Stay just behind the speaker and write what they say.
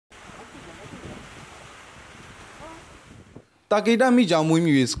တာကေတမိချောင်မွေး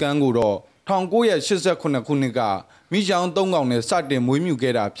မြူရေးစကန်ကိုတော့1989ခုနှစ်ကမိချောင်3កောင်နဲ့စတင်မွေးမြူ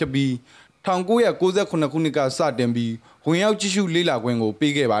ခဲ့တာဖြစ်ပြီး1998ခုနှစ်ကစတင်ပြီးဝင်ရောက်ကြည့်ရှုလေ့လာခွင့်ကို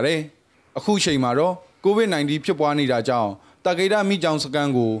ပေးခဲ့ပါတယ်။အခုချိန်မှာတော့ COVID-19 ဖြစ်ပွားနေတာကြောင့်တာကေတမိချောင်စကန်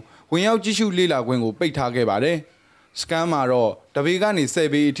ကိုဝင်ရောက်ကြည့်ရှုလေ့လာခွင့်ကိုပိတ်ထားခဲ့ပါတယ်။စကန်မှာတော့တပေကနေ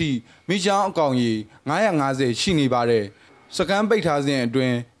10ပေအထိမိချောင်အကောင်ရေ950ရှိနေပါတယ်။စကန်ပိတ်ထားစဉ်အတွ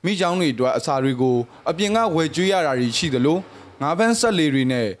င်းမိချောင်တွေအတွက်အစာတွေကိုအပြင်ကဝယ်ကျွေးရတာရှိသလိုငါးဖမ်းဆက်လေတွေ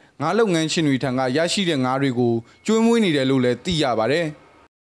နဲ့ငါးလုပ်ငန်းရှင်တွေထံကရရှိတဲ့ငါးတွေကိုကျွေးမွေးနေတယ်လို့လည်းသိရပါတယ်။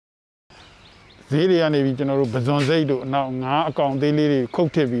ဈေးတွေကနေပြီးကျွန်တော်တို့ပဇွန်စိတ်တို့နောက်ငါးအကောင်သေးလေးတွေခု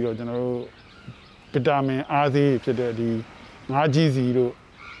တ်ထစ်ပြီးတော့ကျွန်တော်တို့ဗီတာမင်အားသေးဖြစ်တဲ့ဒီငါးကြီးစီတို့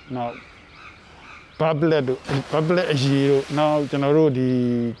နောက်ဘတ်လက်တို့ဘတ်လက်အရည်တို့နောက်ကျွန်တော်တို့ဒီ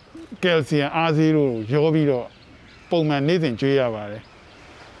ကယ်လ်ဆီယမ်အားသေးတို့ရောပြီးတော့ပုံမှန်နေ့စဉ်ကျွေးရပါတယ်။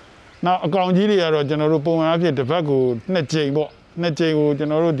နောက်အကောင်ကြီးတွေကတော့ကျွန်တော်တို့ပုံမှန်အဖြစ်တစ်ပတ်ကို2ကြိမ်ပေါ့2ကြိမ်ကိုကျွ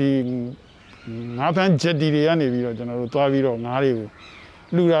န်တော်တို့ဒီငါးဖမ်းဂျက်တီတွေကနေပြီးတော့ကျွန်တော်တို့သွားပြီးတော့ငါးတွေကို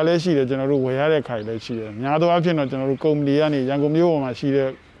လူတာလည်းရှိတယ်ကျွန်တော်တို့ဝယ်ရတဲ့ခိုင်လည်းရှိတယ်များသောအားဖြင့်တော့ကျွန်တော်တို့ကုမ္ပဏီကနေရန်ကုန်မြို့ပေါ်မှာရှိတဲ့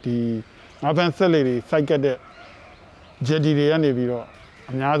ဒီငါးဖမ်းဆက်လေတွေစိုက်ကတ်တဲ့ဂျက်တီတွေကနေပြီးတော့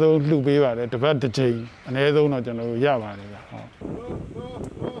အများဆုံးလှူပေးပါတယ်တစ်ပတ်တစ်ကြိမ်အနည်းဆုံးတော့ကျွန်တော်တို့ရပါတယ်ဗျဟုတ်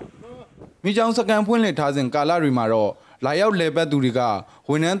မိချောင်စကန်ဖွင့်လှစ်ထားစဉ်ကာလတွေမှာတော့လာရောက်လေပတ်သူတွေက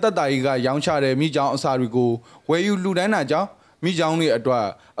ဝန်ထမ်းတပ်သားကြီးကရောင်းချတဲ့မိချောင်အစာတွေကိုဝယ်ယူလှူဒန်းတာကြောင့်မိချောင်တွေအတွက်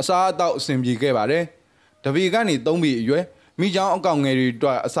အစားအသောက်အဆင်ပြေခဲ့ပါတယ်။တပေကနေ3ပေအရွယ်မိချောင်အကောင်ငယ်တွေအတွ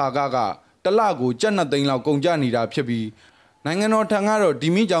က်အစာကတစ်လကိုကျပ်2သိန်းလောက်ကုန်ကျနေတာဖြစ်ပြီးနိုင်ငံတော်ထံကတော့ဒီ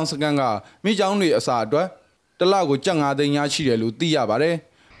မိချောင်စကန်ကမိချောင်တွေအစာအတွက်တစ်လကိုကျပ်5သိန်းရရှိတယ်လို့သိရပါတယ်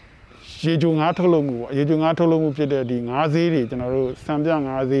။ရေချိုငါးထုတ်လုပ်မှုပေါ့ရေချိုငါးထုတ်လုပ်မှုဖြစ်တဲ့ဒီငါးဈေးတွေကျွန်တော်တို့စံပြ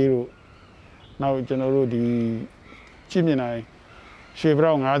ငါးဈေးတို့နောက်ကျွန်တော်တို့ဒီကြည့်မြင်နိုင်ရွှေ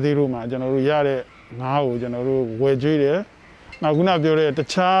ပြောက်ငါးဈေးတို့မှာကျွန်တော်တို့ရတဲ့ငါးကိုကျွန်တော်တို့ဝယ်ကျွေးတယ်နောက်ခုနပြောတဲ့တ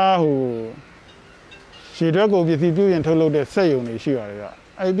ခြားရေတွက်ကုန်ပစ္စည်းပြုပြင်ထုတ်လုပ်တဲ့စက်ရုံတွေရှိပါတယ်ဗျ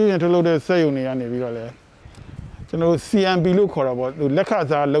အဲ့ပြုပြင်ထုတ်လုပ်တဲ့စက်ရုံတွေကနေပြီးတော့လဲကျွန်တော်တို့ CMP လို့ခေါ်တာပေါ့လက်ခ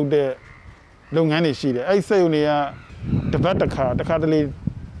စားလုပ်တဲ့လုပ်ငန်းတွေရှိတယ်အဲ့စက်ရုံတွေကတစ်ပတ်တစ်ခါတလေ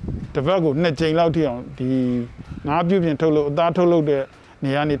တစ်ပတ်ကို2ကြိမ်လောက်ထိအောင်ဒီငါးပြုပြင်ထုတ်လုပ်အသားထုတ်လုပ်တဲ့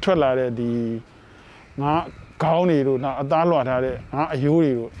နေရာနေထွက်လာတဲ့ဒီငါးခေါင်းတွေတို့နောက်အသားလွှတ်ထားတဲ့ငါးအယိုး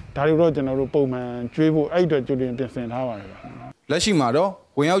တွေတို့ဒါတွေတော့ကျွန်တော်တို့ပုံမှန်ကျွေးဖို့အဲ့အတွက်ကြိုတင်ပြင်ဆင်ထားပါတယ်ဗျလက်ရှိမှာတော့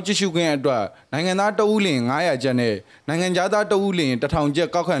ဝင်ရောက်ကြည့်ရှုခွင့်အတွက်နိုင်ငံသားတဦးလင်900ကျပ်နဲ့နိုင်ငံသားတဦးလင်1000ကျပ်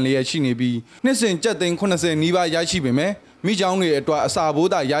ကောက်ခံလျက်ရှိနေပြီးနှစ်စဉ်ကျပ်သိန်း80နီးပါးရရှိပေမဲ့မိချောင်းတွေအတွက်အစာဘိုး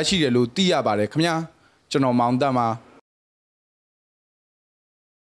သာရရှိတယ်လို့သိရပါတယ်ခင်ဗျာကျွန်တော်မောင်တက်ပါ